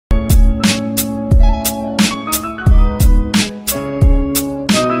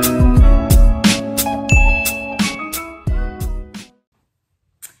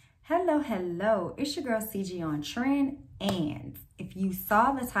Hello, it's your girl CG on Trend, and if you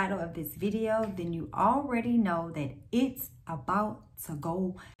saw the title of this video, then you already know that it's about to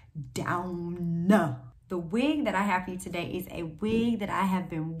go down. The wig that I have for you today is a wig that I have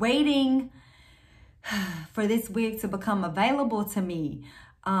been waiting for this wig to become available to me.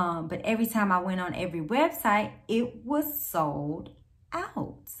 But every time I went on every website, it was sold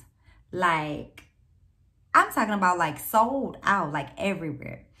out. Like, I'm talking about like sold out, like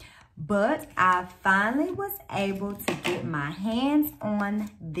everywhere. But I finally was able to get my hands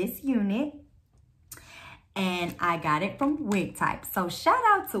on this unit, and I got it from Wig Types. So shout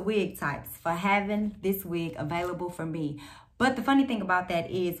out to Wig Types for having this wig available for me. But the funny thing about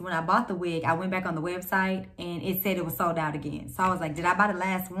that is when I bought the wig, I went back on the website and it said it was sold out again. So I was like, did I buy the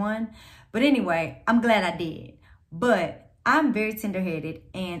last one? But anyway, I'm glad I did. But I'm very tender-headed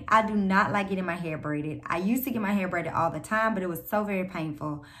and I do not like getting my hair braided. I used to get my hair braided all the time, but it was so very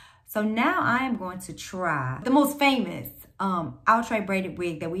painful. So now I am going to try the most famous Outre braided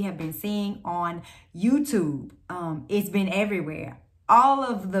wig that we have been seeing on YouTube. It's been everywhere. All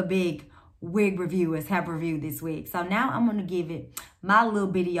of the big wig reviewers have reviewed this wig. So now I'm going to give it my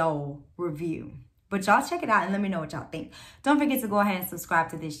little video review. But y'all check it out and let me know what y'all think. Don't forget to go ahead and subscribe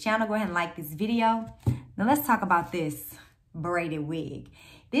to this channel. Go ahead and like this video. Now let's talk about this braided wig.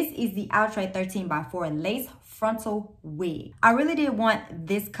 This is the Outre 13x4 lace frontal wig. I really did want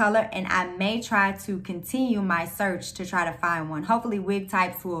this color, and I may try to continue my search to try to find one. Hopefully Wig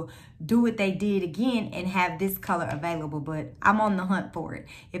Types will do what they did again and have this color available, but I'm on the hunt for it.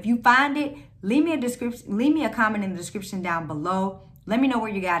 If you find it, leave me a comment in the description down below. Let me know where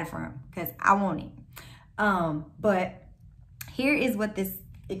you got it from, because I want it. But here is what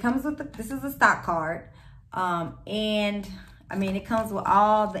it comes with. This is a stock card, and I mean, it comes with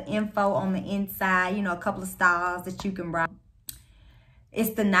all the info on the inside, you know, a couple of styles that you can buy. It's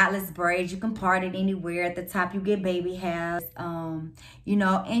the knotless braids. You can part it anywhere. At the top, you get baby hairs, you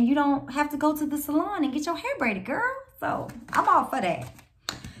know, and you don't have to go to the salon and get your hair braided, girl. So I'm all for that.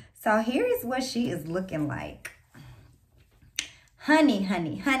 So here is what she is looking like. Honey,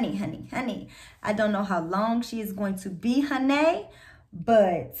 honey, honey, honey, honey. I don't know how long she is going to be, honey,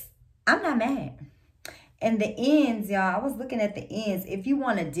 but I'm not mad. And the ends, y'all, I was looking at the ends. If you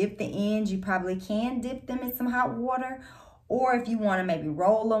want to dip the ends, you probably can dip them in some hot water. Or if you want to maybe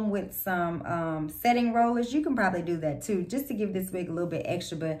roll them with some setting rollers, you can probably do that too, just to give this wig a little bit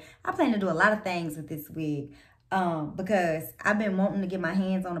extra. But I plan to do a lot of things with this wig because I've been wanting to get my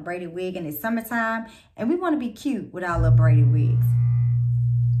hands on a braided wig, and it's summertime, and we want to be cute with our little braided wigs.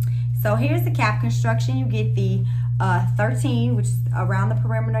 So here's the cap construction. You get the 13, which is around the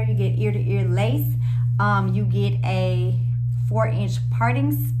perimeter. You get ear-to-ear lace. You get a 4-inch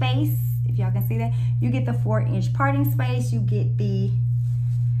parting space, if y'all can see that. You get the 4-inch parting space. You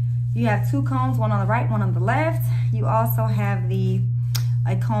have 2 combs, one on the right, one on the left. You also have a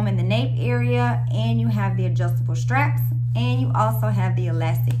comb in the nape area, and you have the adjustable straps, and you also have the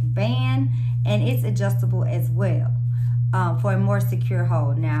elastic band, and it's adjustable as well for a more secure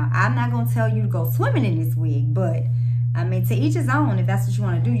hold. Now, I'm not going to tell you to go swimming in this wig, but I mean, to each his own. If that's what you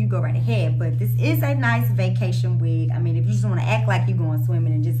want to do, you go right ahead. But this is a nice vacation wig. I mean, if you just want to act like you're going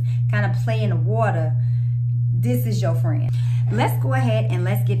swimming and just kind of play in the water, this is your friend. Let's go ahead and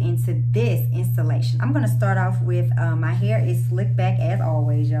let's get into this installation. I'm going to start off with my hair is slicked back as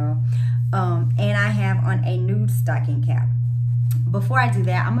always, y'all. And I have on a nude stocking cap. Before I do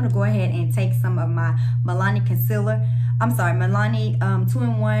that, I'm going to go ahead and take some of my Milani concealer. I'm sorry, Milani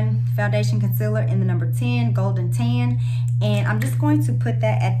 2-in-1 foundation concealer in the number 10 golden tan, and I'm just going to put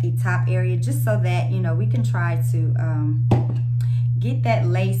that at the top area just so that, you know, we can try to get that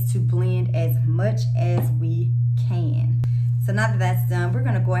lace to blend as much as we can. So now that that's done, we're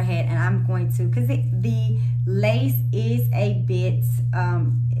going to go ahead and I'm going to, because the lace is a bit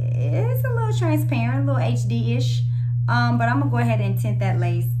it's a little transparent, a little HD-ish, but I'm gonna go ahead and tint that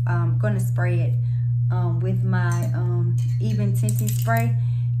lace. I'm gonna spray it with my even tinting spray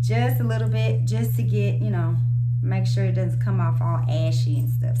just a little bit, just to get, you know, make sure it doesn't come off all ashy and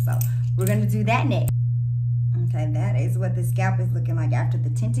stuff. So we're gonna do that next. Okay, that is what the scalp is looking like after the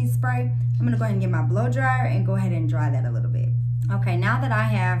tinting spray. I'm gonna go ahead and get my blow dryer and go ahead and dry that a little bit. Okay, now that I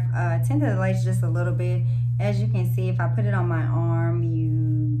have tinted the lace just a little bit, as you can see, if I put it on my arm,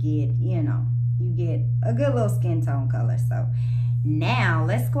 you get, you know, you get a good little skin tone color. So now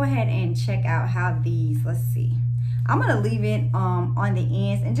let's go ahead and check out how these, let's see. I'm gonna leave it on the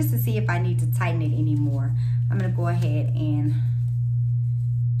ends, and just to see if I need to tighten it anymore, I'm gonna go ahead and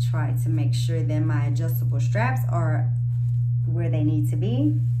try to make sure that my adjustable straps are where they need to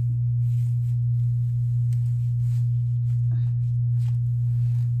be.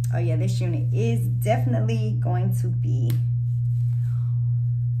 Oh yeah, this unit is definitely going to be,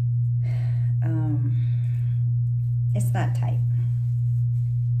 it's not tight.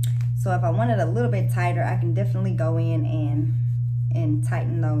 So if I want it a little bit tighter, I can definitely go in and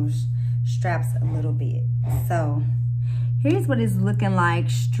tighten those straps a little bit. So here's what it's looking like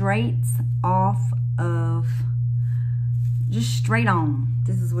straight off of, just straight on.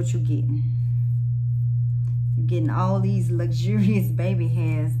 This is what you're getting. You're getting all these luxurious baby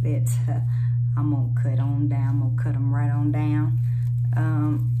hairs that I'm gonna cut on down. I'm gonna cut them right on down.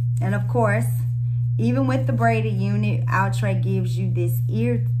 And of course, even with the braided unit, Outre gives you this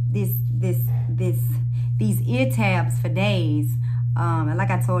ear, these ear tabs for days. And like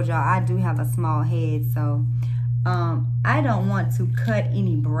I told y'all, I do have a small head, so I don't want to cut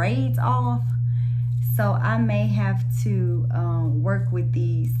any braids off. So I may have to work with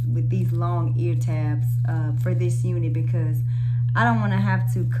these long ear tabs for this unit, because I don't want to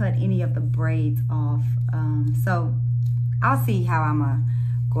have to cut any of the braids off. So I'll see how I'm gonna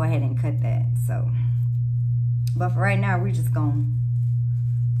go ahead and cut that. So, but for right now, we're just gonna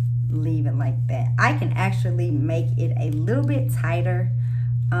leave it like that. I can actually make it a little bit tighter,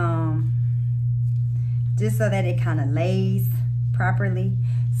 just so that it kind of lays properly.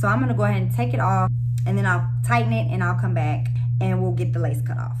 So I'm gonna go ahead and take it off, and then I'll tighten it, and I'll come back and we'll get the lace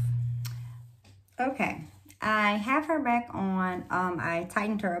cut off. Okay, I have her back on. I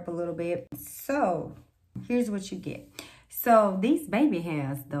tightened her up a little bit. So here's what you get. So these baby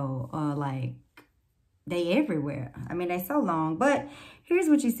hairs though are like, they everywhere. I mean, they're so long, but here's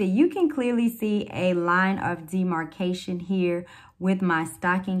what you see. You can clearly see a line of demarcation here with my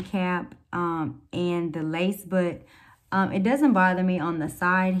stocking cap and the lace, but it doesn't bother me on the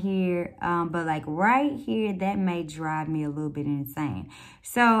side here, but like right here, that may drive me a little bit insane.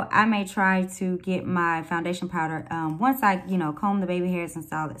 So I may try to get my foundation powder, once I, you know, comb the baby hairs and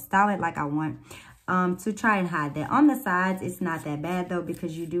style it like I want, to try and hide that. On the sides, it's not that bad though,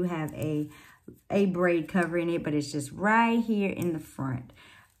 because you do have a braid covering it, but it's just right here in the front.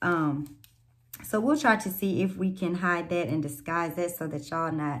 So we'll try to see if we can hide that and disguise that so that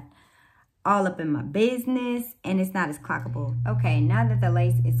y'all not all up in my business and it's not as clockable. Okay, now that the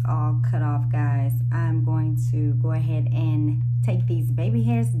lace is all cut off, guys, I'm going to go ahead and take these baby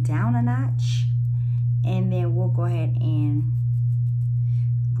hairs down a notch, and then we'll go ahead and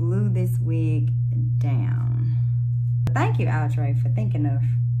glue this wig down. Thank you, Outre, for thinking of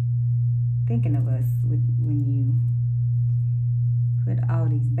us when you put all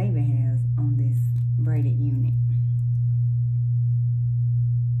these baby hairs on this braided unit.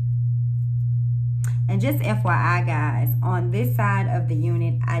 And just FYI, guys, on this side of the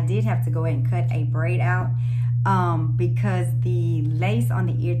unit, I did have to go ahead and cut a braid out because the lace on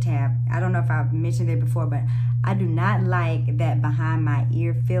the ear tab, I don't know if I've mentioned it before, but I do not like that behind my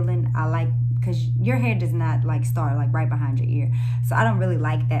ear feeling. I like, because your hair does not like start like right behind your ear. So I don't really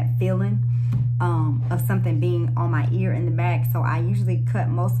like that feeling of something being on my ear in the back. So I usually cut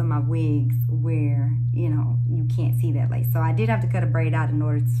most of my wigs where, you know, you can't see that lace. So I did have to cut a braid out in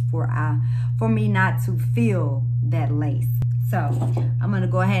order for me not to feel that lace. So I'm going to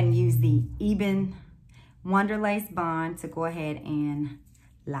go ahead and use the Eben Wonder Lace Bond to go ahead and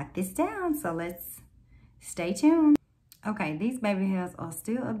lock this down. So let's stay tuned. Okay, these baby hairs are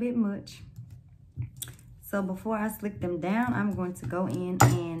still a bit much. So before I slick them down, I'm going to go in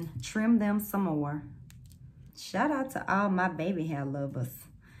and trim them some more. Shout out to all my baby hair lovers.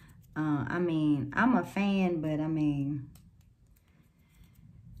 I mean, I'm a fan, but I mean,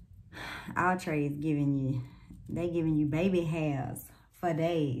 Outre is giving you baby hairs for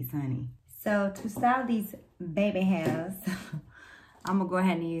days, honey. So to style these baby hairs, I'm gonna go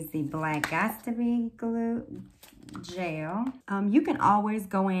ahead and use the Black Gots to Be glue gel. You can always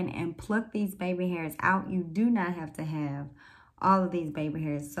go in and pluck these baby hairs out. You do not have to have all of these baby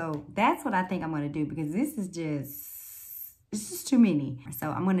hairs. So that's what I think I'm going to do, because this is just too many. So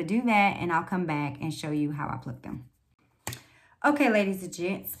I'm going to do that, and I'll come back and show you how I pluck them. Okay, ladies and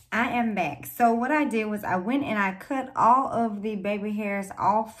gents, I am back. So what I did was I went and I cut all of the baby hairs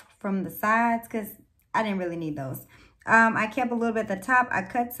off from the sides because I didn't really need those. I kept a little bit at the top. I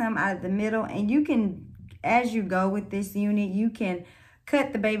cut some out of the middle, and you can, as you go with this unit, you can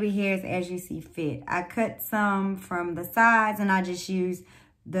cut the baby hairs as you see fit. I cut some from the sides, and I just use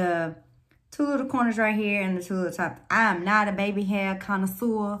the two little corners right here and the two little tops. I am not a baby hair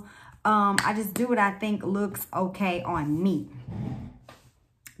connoisseur. I just do what I think looks okay on me.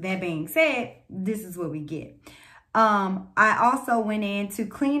 That being said, this is what we get. I also went in to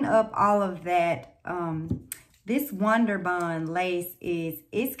clean up all of that. This Wonder Bond lace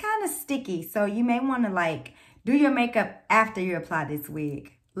it's kind of sticky, so you may want to like do your makeup after you apply this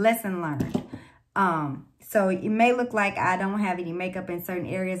wig. lesson learned. So it may look like I don't have any makeup in certain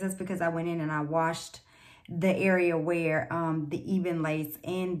areas. That's because I went in and I washed the area where the even lace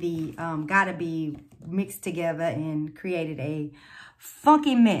and the gotta be mixed together and created a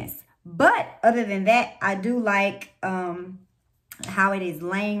funky mess. But other than that, I do like how it is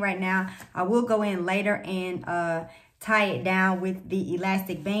laying right now. I will go in later and tie it down with the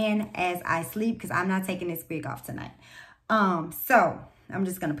elastic band as I sleep, because I'm not taking this wig off tonight. So I'm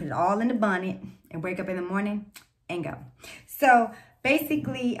just gonna put it all in the bonnet and wake up in the morning and go. So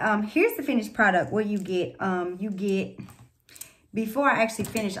basically, here's the finished product. What you get, before I actually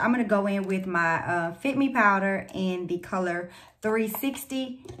finish, I'm gonna go in with my Fit Me powder in the color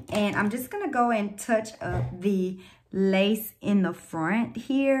 360, and I'm just gonna go and touch up the lace in the front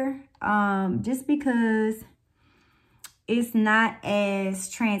here, just because it's not as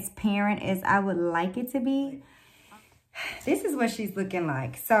transparent as I would like it to be. This is what she's looking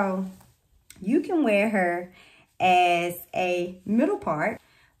like. So you can wear her as a middle part.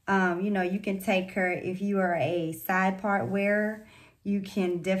 You know, you can take her, if you are a side part wearer, you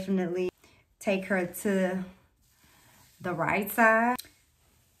can definitely take her to the right side.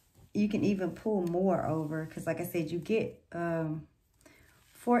 You can even pull more over, because like I said, you get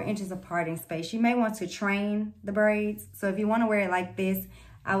 4 inches of parting space. You may want to train the braids. So if you want to wear it like this,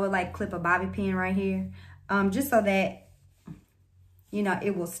 I would like clip a bobby pin right here, just so that, you know,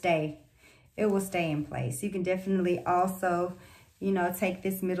 it will stay in place. You can definitely also, you know, take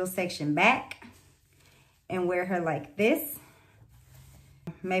this middle section back and wear her like this.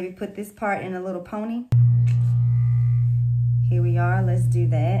 Maybe put this part in a little pony. Here we are, let's do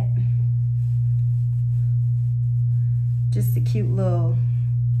that. Just a cute little,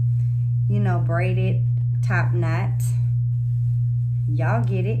 you know, braided top knot. Y'all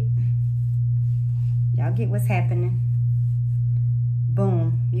get it. Y'all get what's happening.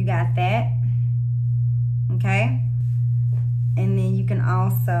 Boom, you got that. Okay, and then you can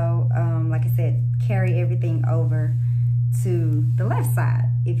also, like I said, carry everything over to the left side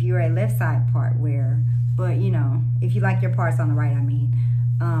if you're a left side part wearer. But you know, if you like your parts on the right, I mean,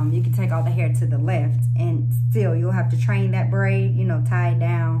 you can take all the hair to the left, and still you'll have to train that braid, you know, tie it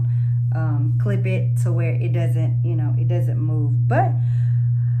down, clip it to where it doesn't, you know, it doesn't move. But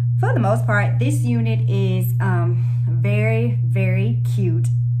for the most part, this unit is very, very cute,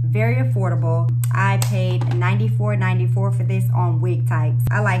 very affordable. I paid $94.94 for this on Wig Types.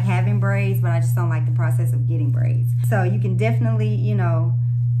 I like having braids, but I just don't like the process of getting braids. So you can definitely, you know,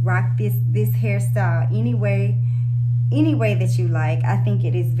 rock this hairstyle any way that you like. I think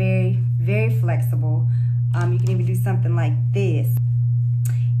it is very, very flexible. You can even do something like this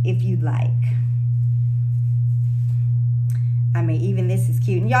if you like. I mean, even this is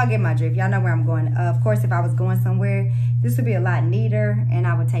cute. And y'all get my drift. Y'all know where I'm going. Of course, if I was going somewhere, this would be a lot neater and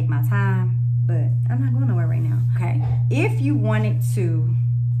I would take my time. But I'm not going nowhere right now. Okay. If you wanted to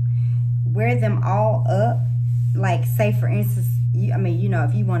wear them all up, like say for instance, I mean, you know,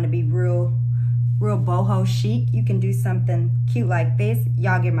 if you want to be real boho chic, you can do something cute like this.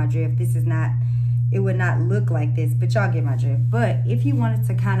 Y'all get my drift. This is not, it would not look like this, but y'all get my drift. But if you wanted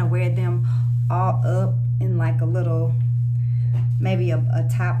to kind of wear them all up in like a little, maybe a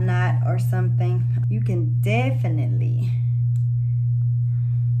top knot or something, you can definitely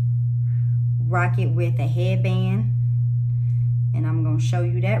rock it with a headband. And I'm gonna show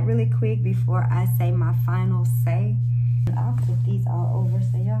you that really quick before I say my final say. I'll put these all over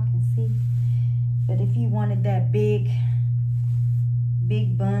so y'all can see. But if you wanted that big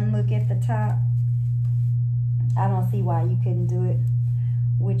bun look at the top, I don't see why you couldn't do it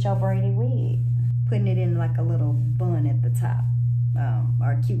with your braided wig. Putting it in like a little bun at the top.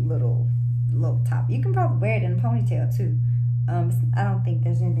 Or a cute little top. You can probably wear it in a ponytail too. I don't think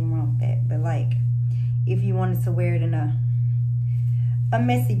there's anything wrong with that. But like, if you wanted to wear it in a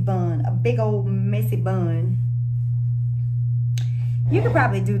messy bun, a big old messy bun, you could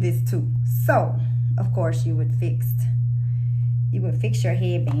probably do this too. So, of course, you would fix your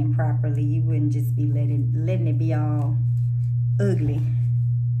headband properly. You wouldn't just be letting it be all ugly,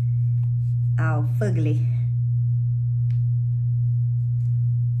 all fugly.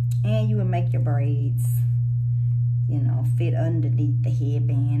 And you would make your braids, you know, fit underneath the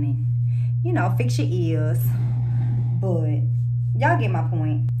headband and, you know, fix your ears. But y'all get my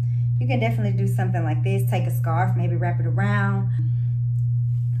point. You can definitely do something like this. Take a scarf, maybe wrap it around,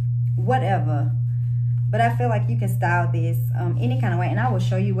 whatever. But I feel like you can style this any kind of way. And I will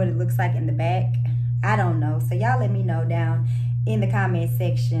show you what it looks like in the back. I don't know. So y'all let me know down in the comment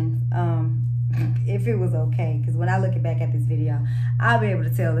section if it was okay. Because when I look back at this video, I'll be able to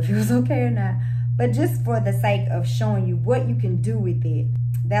tell if it was okay or not. but just for the sake of showing you what you can do with it,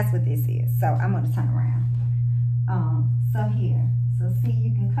 that's what this is. So I'm going to turn around. So here, so see,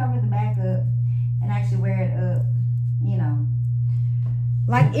 you can cover the back up and actually wear it up, you know,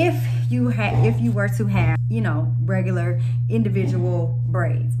 like if you were to have, you know, regular individual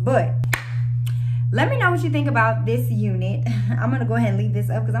braids. But let me know what you think about this unit. I'm going to go ahead and leave this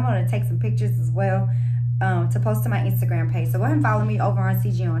up because I'm going to take some pictures as well to post to my Instagram page. So go ahead and follow me over on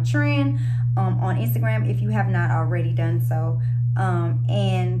CG on Trend on Instagram if you have not already done so.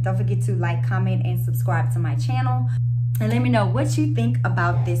 And don't forget to like, comment, and subscribe to my channel. And let me know what you think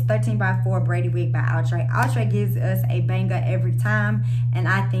about this 13x4 braided wig by Outre. Outre gives us a banger every time, and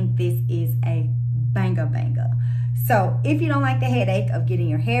I think this is a banger. So if you don't like the headache of getting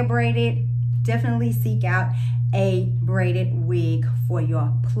your hair braided, definitely seek out a braided wig for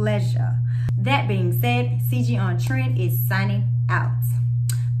your pleasure. That being said, CG on Trend is signing out.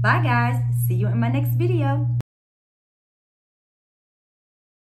 Bye guys, see you in my next video.